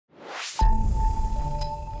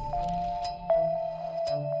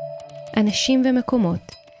א.נשים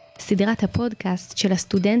ומקומות, סדרת הפודקאסט של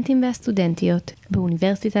הסטודנטים והסטודנטיות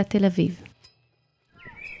באוניברסיטת תל אביב.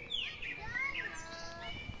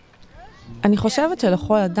 אני חושבת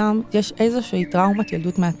שלכל אדם יש איזושהי טראומת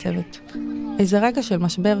ילדות מעצבת. איזה רגע של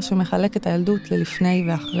משבר שמחלק את הילדות ללפני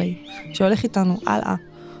ואחרי, שהולך איתנו הלאה,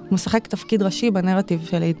 ומשחק תפקיד ראשי בנרטיב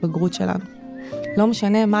של ההתבגרות שלנו. לא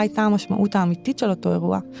משנה מה הייתה המשמעות האמיתית של אותו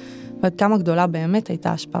אירוע, ועד כמה גדולה באמת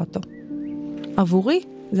הייתה השפעתו. עבורי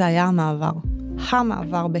זה היה המעבר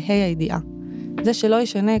בה"א הידיעה. זה שלא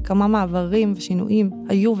ישנה כמה מעברים ושינויים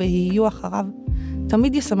היו ויהיו אחריו,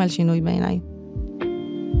 תמיד יסמל שינוי בעיניי.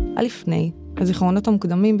 הלפני, הזיכרונות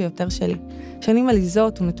המוקדמים ביותר שלי, שנים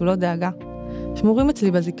מליזות ונטולות דאגה, שמורים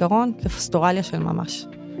אצלי בזיכרון כפסטורליה של ממש.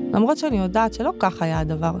 למרות שאני יודעת שלא כך היה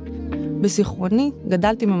הדבר. בזיכרוני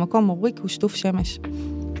גדלתי במקום מוריק ושטוף שמש.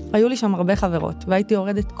 היו לי שם הרבה חברות, והייתי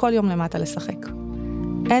יורדת כל יום למטה לשחק.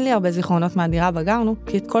 אין לי הרבה זיכרונות מהדירה בגרנו,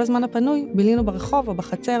 כי את כל הזמן הפנוי בילינו ברחוב או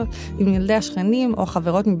בחצר עם ילדי השכנים או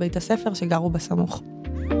חברות מבית הספר שגרו בסמוך.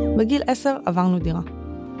 בגיל 10 עברנו דירה,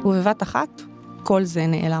 ובבת אחת כל זה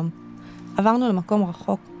נעלם. עברנו למקום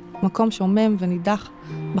רחוק, מקום שומם ונידח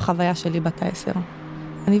בחוויה שלי בת ה-10.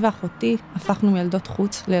 אני ואחותי הפכנו מילדות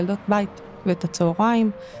חוץ לילדות בית, ואת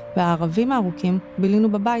הצהריים והערבים הארוכים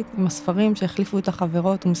בילינו בבית עם הספרים שהחליפו את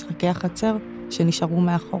החברות ומשחקי החצר שנשארו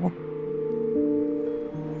מאחורו.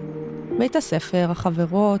 בית הספר,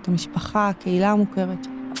 החברות, המשפחה, הקהילה המוכרת,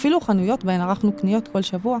 אפילו חנויות בהן ערכנו קניות כל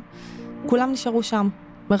שבוע, כולם נשארו שם,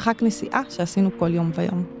 מרחק נסיעה שעשינו כל יום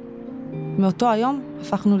ויום. מאותו היום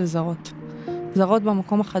הפכנו לזרות. זרות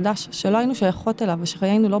במקום החדש שלא היינו שייכות אליו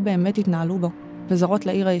ושחיינו לא באמת התנהלו בו, וזרות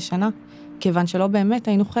לעיר הישנה, כיוון שלא באמת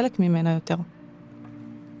היינו חלק ממנה יותר.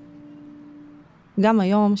 גם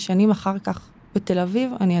היום, שנים אחר כך, בתל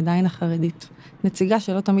אביב אני עדיין החרדית, נציגה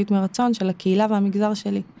שלא תמיד מרצון של הקהילה והמגזר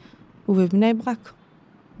שלי. ובבני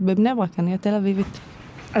ברק אני התל אביבית.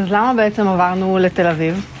 אז למה בעצם עברנו לתל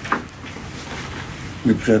אביב?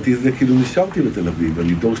 מבחינתי זה כאילו נשארתי בתל אביב,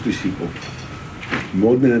 אני דור שלישי פה.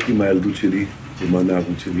 מאוד נהניתי מהילדות שלי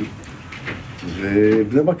ומהנערות שלי.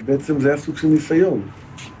 ובני ברק בעצם זה היה סוג של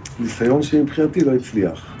ניסיון שמבחינתי לא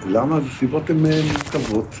הצליח. למה? הסיבות הן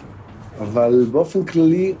מורכבות. אבל באופן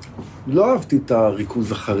כללי לא אהבתי את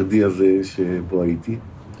הריכוז החרדי הזה שבו הייתי.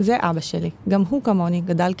 זה אבא שלי. גם הוא כמוני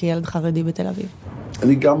גדל כילד חרדי בתל אביב.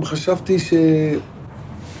 אני גם חשבתי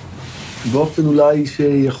שבאופן אולי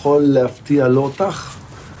שיכול להפתיע לא אותך,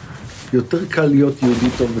 יותר קל להיות יהודי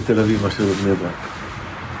טוב בתל אביב מאשר בבני ברק.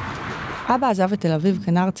 אבא עזב את תל אביב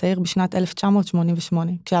כנער צעיר בשנת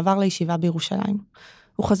 1988, כשעבר לישיבה בירושלים.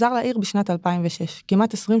 הוא חזר לעיר בשנת 2006,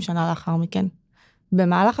 כמעט 20 שנה לאחר מכן.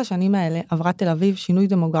 במהלך השנים האלה עברה תל אביב שינוי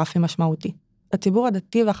דמוגרפי משמעותי. הציבור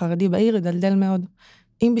הדתי והחרדי בעיר הדלדל מאוד.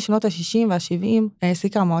 אם בשנות ה-60 וה-70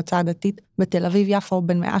 העסיקה המועצה הדתית בתל אביב-יפו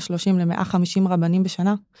בין 130 ל-150 רבנים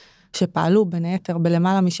בשנה, שפעלו בין היתר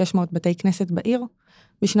בלמעלה מ-600 בתי כנסת בעיר,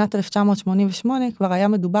 בשנת 1988 כבר היה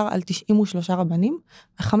מדובר על 93 רבנים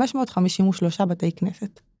ו-553 בתי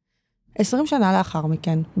כנסת. 20 שנה לאחר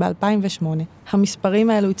מכן, ב-2008, המספרים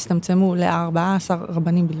האלו הצטמצמו ל-14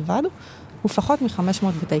 רבנים בלבד, ופחות מ-500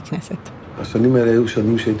 בתי כנסת. השנים האלה היו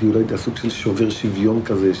שנים שהייתי אולי סוג של שובר שוויון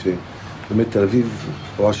כזה, שבאמת תל אביב,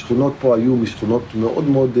 או השכונות פה היו משכונות מאוד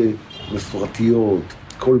מאוד מסורתיות.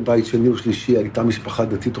 כל בית שני או שלישי הייתה משפחה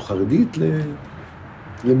דתית או חרדית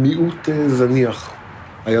למיעוט זניח.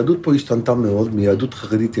 היהדות פה השתנתה מאוד, מיהדות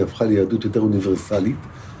חרדית היא הפכה ליהדות יותר אוניברסלית.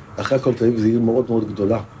 אחרי הכל תל אביב זה עיר מאוד מאוד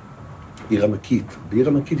גדולה, עיר ענקית. בעיר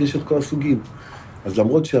ענקית יש את כל הסוגים. אז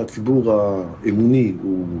למרות שהציבור האמוני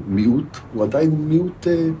הוא מיעוט, הוא עדיין מיעוט,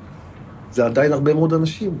 זה עדיין הרבה מאוד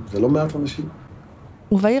אנשים, זה לא מעט אנשים.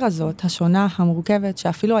 ובעיר הזאת, השונה, המורכבת,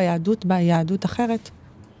 שאפילו היהדות בה היא יהדות אחרת,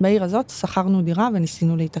 בעיר הזאת שכרנו דירה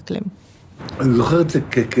וניסינו להתאקלם. אני זוכר את זה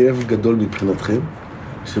ככאב גדול מבחינתכם,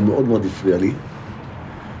 שמאוד מאוד הפריע לי.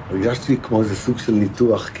 הרגשתי כמו איזה סוג של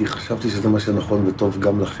ניתוח, כי חשבתי שזה מה שנכון וטוב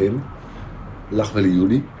גם לכם, לך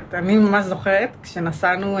וליולי. אני ממש זוכרת,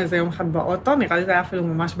 כשנסענו איזה יום אחד באוטו, נראה לי זה היה אפילו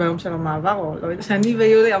ממש ביום של המעבר, או לא יודע, שאני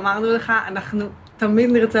ויולי אמרנו לך, אנחנו תמיד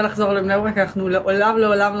נרצה לחזור לבני ברק, אנחנו לעולם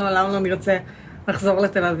לא נרצה לחזור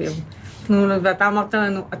לתל אביב. ואתה אמרת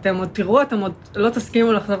לנו, אתם עוד תראו, אתם עוד לא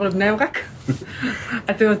תסכימו לחזור לבני ברק,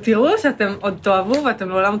 אתם עוד תראו שאתם עוד תאהבו ואתם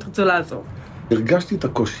לעולם תרצו לעזור. הרגשתי את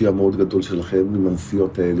הקושי המאוד גדול שלכם עם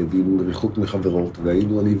הנסיעות האלה, ועם ריחוק מחברות,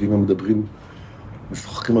 והיינו אני ואמא מדברים,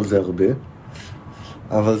 משוחחים על זה הרבה,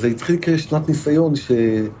 אבל זה התחיל כשנת ניסיון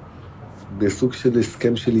בסוג של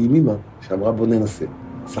הסכם שלי עם אמא, שאמרה בוא ננסה.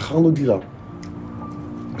 שכרנו דירה.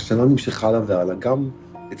 השנה נמשכה הלאה והלאה, גם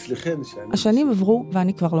אצלכם. השנים עברו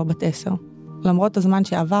ואני כבר לא בת 10. למרות הזמן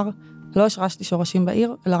שעבר, לא השרשתי שורשים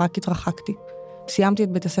בעיר, אלא רק התרחקתי. סיימתי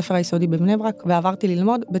את בית הספר היסודי בבני ברק, ועברתי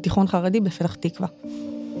ללמוד בתיכון חרדי בפתח תקווה.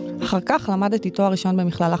 אחר כך למדתי תואר ראשון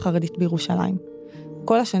במכללה חרדית בירושלים.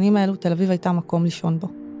 כל השנים האלו תל אביב הייתה מקום לישון בו.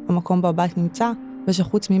 המקום בו הבית נמצא,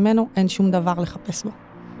 ושחוץ ממנו אין שום דבר לחפש בו.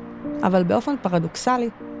 אבל באופן פרדוקסלי,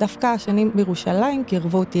 דווקא השנים בירושלים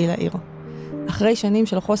קרבו אותי לעיר. אחרי שנים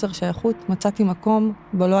של חוסר שייכות, מצאתי מקום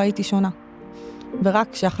בו לא הייתי שונה. ורק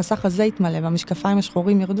כשהחסך הזה התמלא והמשקפיים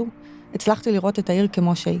השחורים ירדו, הצלחתי לראות את העיר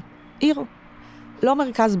כמו שהיא. עיר. לא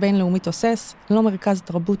מרכז בינלאומי תוסס, לא מרכז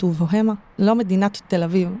תרבות ובוהמה, לא מדינת תל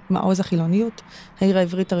אביב, מעוז החילוניות, העיר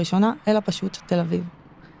העברית הראשונה, אלא פשוט תל אביב.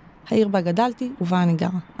 העיר בה גדלתי ובה אני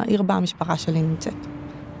גרה. העיר בה המשפחה שלי נמצאת.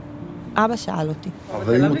 אבא שאל אותי.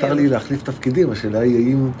 אבל אם מותר לי להחליף תפקידים, השאלה היא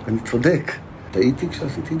האם אני צודק. טעיתי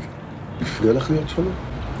כשעשיתי את זה? הפריע לך להיות שונה?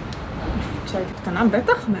 כשהייתי קטנה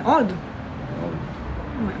בטח, מאוד.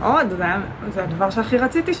 מאוד, זה הדבר שהכי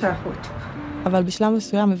רציתי שייכות. אבל בשלב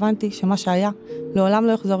מסוים הבנתי שמה שהיה לעולם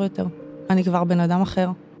לא יחזור יותר. אני כבר בן אדם אחר.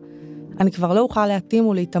 אני כבר לא אוכל להתאים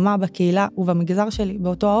ולהיטמע בקהילה ובמגזר שלי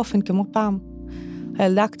באותו האופן כמו פעם.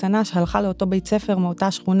 הילדה הקטנה שהלכה לאותו בית ספר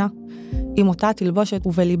מאותה שכונה, עם אותה תלבושת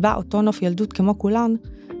ובליבה אותו נוף ילדות כמו כולן,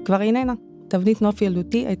 כבר איננה. תבנית נוף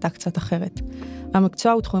ילדותי הייתה קצת אחרת.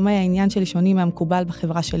 המקצוע ותחומי העניין שלי שונים מהמקובל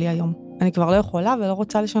בחברה שלי היום. אני כבר לא יכולה ולא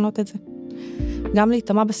רוצה לשנות את זה. גם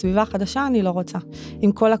להיטמע בסביבה החדשה אני לא רוצה.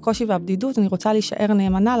 עם כל הקושי והבדידות אני רוצה להישאר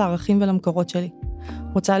נאמנה לערכים ולמקורות שלי.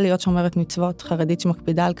 רוצה להיות שומרת מצוות, חרדית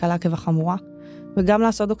שמקפידה על קלה כבחמורה, וגם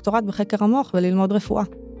לעשות דוקטורט בחקר המוח וללמוד רפואה.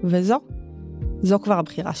 זו כבר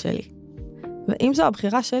הבחירה שלי. ואם זו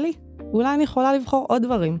הבחירה שלי, אולי אני יכולה לבחור עוד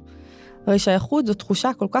דברים. הרי שייכות זו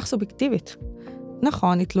תחושה כל כך סובייקטיבית.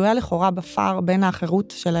 נכון, היא תלויה לכאורה בפער בין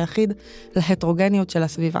האחרות של היחיד להטרוגניות של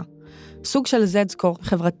הסביבה. סוג של Z-סקור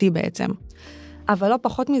חברתי בעצם. אבל לא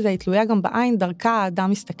פחות מזה, היא תלויה גם בעין דרכה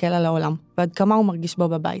האדם מסתכל על העולם, ועד כמה הוא מרגיש בו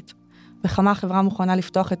בבית. וכמה החברה מוכנה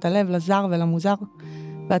לפתוח את הלב לזר ולמוזר,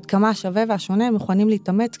 ועד כמה השווה והשונה מוכנים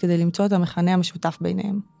להתאמץ כדי למצוא את המכנה המשותף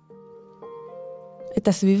ביניהם. את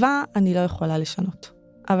הסביבה אני לא יכולה לשנות.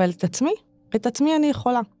 אבל את עצמי אני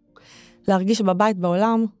יכולה. להרגיש בבית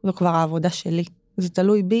בעולם זו כבר העבודה שלי. זה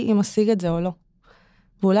תלוי בי אם אשיג את זה או לא.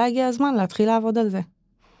 ואולי הגיע הזמן להתחיל לעבוד על זה.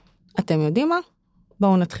 אתם יודעים מה?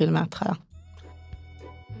 בואו נתחיל מההתחלה.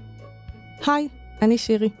 היי, אני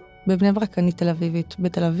שירי. בבני ברק אני תל אביבית,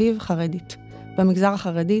 בתל אביב חרדית. במגזר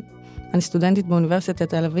החרדי אני סטודנטית באוניברסיטת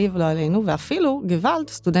תל אביב, לא עלינו, ואפילו גוואלד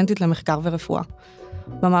סטודנטית למחקר ורפואה.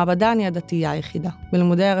 במעבדה אני הדתייה היחידה,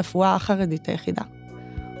 בלימודי הרפואה החרדית היחידה.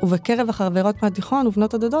 ובקרב החברות מהתיכון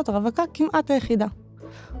ובנות הדודות הרווקה כמעט היחידה.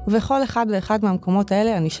 ובכל אחד ואחד מהמקומות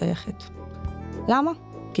האלה אני שייכת. למה?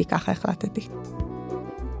 כי ככה החלטתי.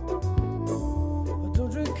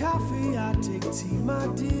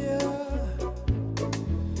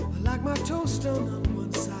 Like my toast on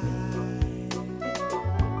one side,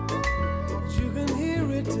 you can hear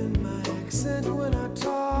it in my accent when I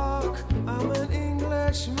talk. I'm an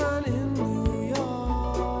Englishman in New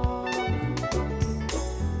York.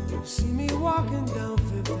 You see me walking down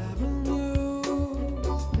Fifth Avenue,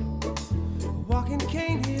 walking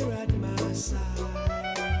cane here at my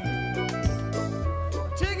side.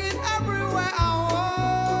 Take it everywhere I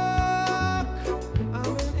walk.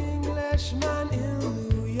 I'm an Englishman in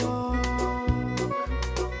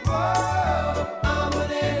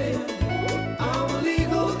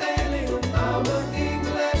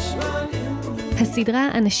הסדרה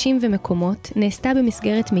א.נשים ומקומות נעשתה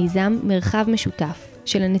במסגרת מיזם מרחב משותף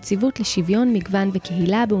של הנציבות לשוויון מגוון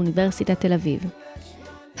וקהילה באוניברסיטת תל אביב.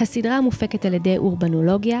 הסדרה מופקת על ידי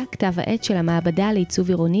אורבנולוגיה, כתב העת של המעבדה לעיצוב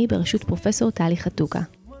עירוני בראשות פרופסור טלי חתוקה.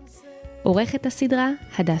 עורכת הסדרה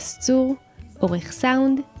הדס צור, עורך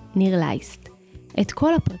סאונד ניר לייסט. את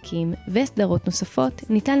כל הפרקים וסדרות נוספות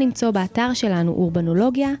ניתן למצוא באתר שלנו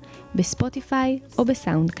אורבנולוגיה, בספוטיפיי או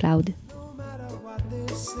בסאונד קלאוד.